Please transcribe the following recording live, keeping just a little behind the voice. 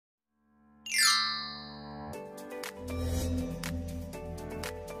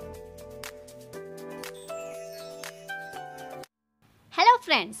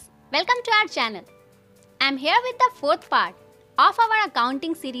friends, welcome to our channel. I am here with the fourth part of our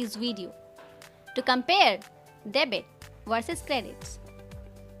accounting series video to compare debit versus credits.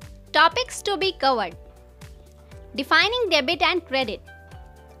 Topics to be covered: defining debit and credit,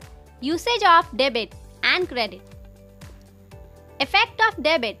 usage of debit and credit, effect of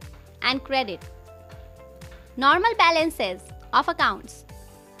debit and credit, normal balances of accounts.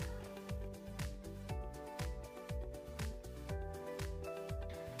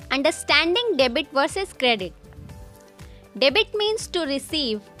 Understanding debit versus credit. Debit means to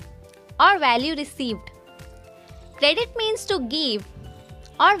receive or value received. Credit means to give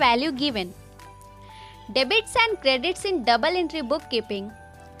or value given. Debits and credits in double-entry bookkeeping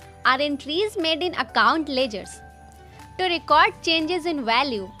are entries made in account ledgers to record changes in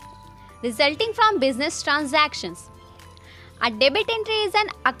value resulting from business transactions. A debit entry is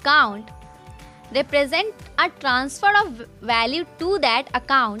an account represent a transfer of value to that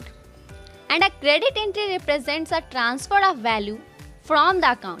account, and a credit entry represents a transfer of value from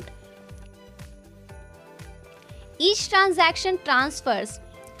the account. Each transaction transfers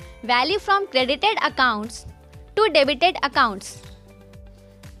value from credited accounts to debited accounts.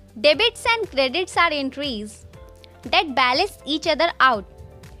 Debits and credits are entries that balance each other out.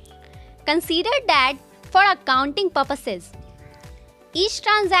 Consider that for accounting purposes, each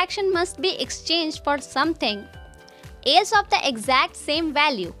transaction must be exchanged for something else of the exact same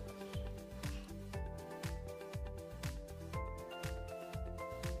value.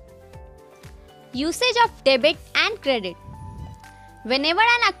 Usage of debit and credit. Whenever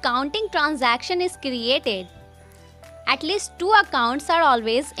an accounting transaction is created, at least two accounts are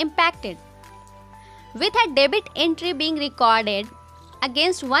always impacted, with a debit entry being recorded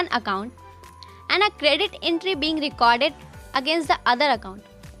against one account and a credit entry being recorded against the other account.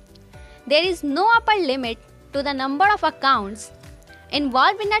 There is no upper limit to the number of accounts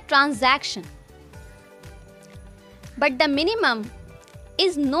involved in a transaction, but the minimum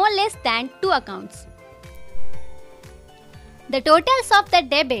is no less than two accounts. The totals of the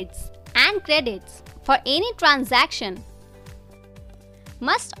debits and credits for any transaction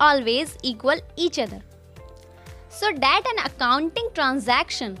must always equal each other, so that an accounting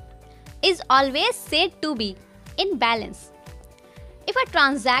transaction is always said to be in balance. If a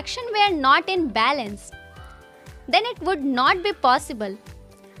transaction were not in balance, then it would not be possible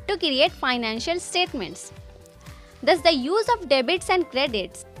to create financial statements. Thus, the use of debits and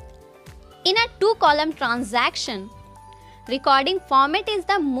credits in a two-column transaction recording format is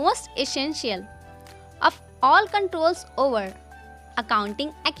the most essential of all controls over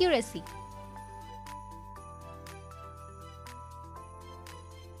accounting accuracy.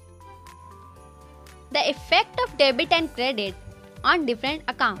 The effect of debit and credit on different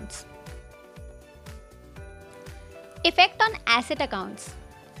accounts. Effect on asset accounts.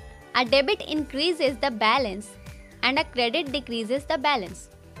 A debit increases the balance and a credit decreases the balance.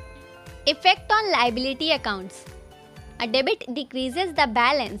 Effect on liability accounts. A debit decreases the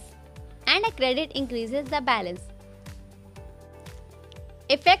balance and a credit increases the balance.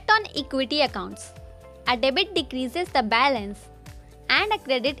 Effect on equity accounts. A debit decreases the balance and a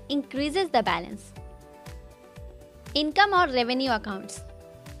credit increases the balance. Income or revenue accounts.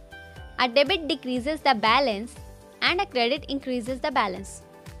 A debit decreases the balance and a credit increases the balance.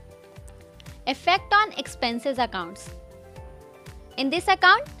 Effect on expenses accounts. In this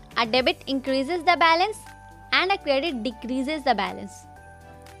account, a debit increases the balance and a credit decreases the balance.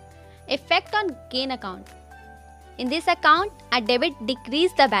 Effect on gain account. In this account, a debit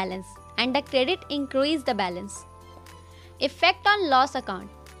decreases the balance and a credit increases the balance. Effect on loss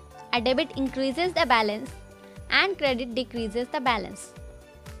account. A debit increases the balance and credit decreases the balance.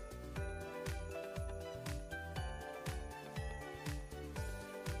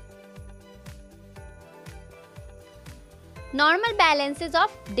 Normal balances of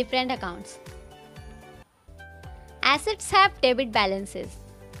different accounts. Assets have debit balances.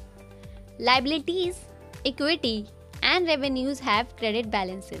 Liabilities, equity, and revenues have credit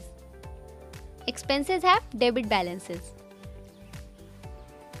balances. Expenses have debit balances.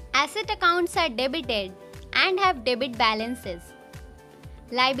 Asset accounts are debited and have debit balances.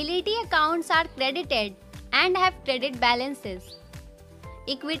 Liability accounts are credited and have credit balances.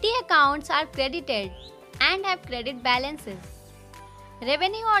 Equity accounts are credited and have credit balances.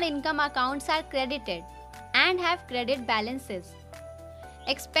 Revenue or income accounts are credited and have credit balances.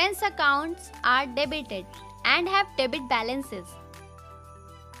 Expense accounts are debited and have debit balances.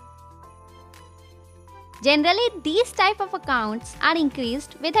 Generally, these type of accounts are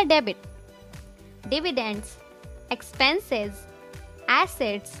increased with a debit. Dividends, expenses,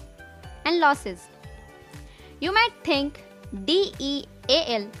 assets, and losses. You might think DE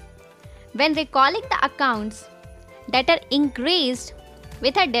AL when recalling the accounts that are increased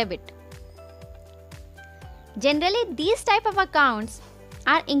with a debit. Generally, these type of accounts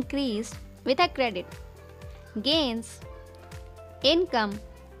are increased with a credit. Gains, income,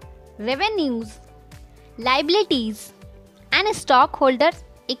 revenues, liabilities, and stockholders'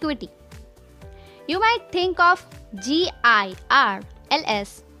 equity. You might think of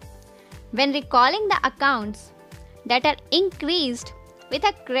GIRLS when recalling the accounts that are increased with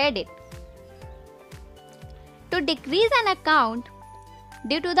a credit. To decrease an account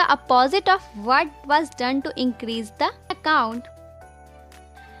due to the opposite of what was done to increase the account.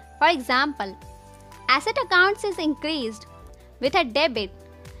 For example, asset accounts is increased with a debit,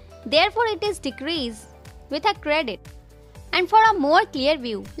 therefore it is decreased with a credit. And for a more clear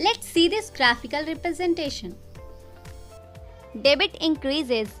view, let's see this graphical representation. Debit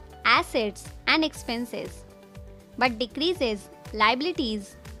increases assets and expenses, but decreases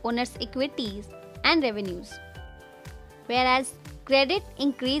liabilities, owner's equities, and revenues. Whereas credit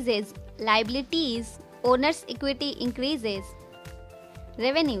increases liabilities, owner's equity increases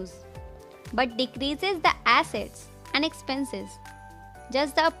revenues, but decreases the assets and expenses.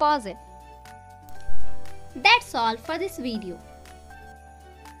 Just the opposite. That's all for this video.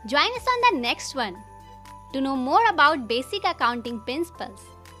 Join us on the next one to know more about basic accounting principles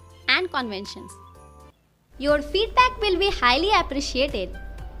and conventions. Your feedback will be highly appreciated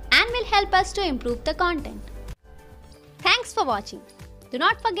and will help us to improve the content. Thanks for watching. Do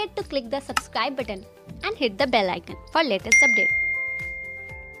not forget to click the subscribe button and hit the bell icon for latest updates.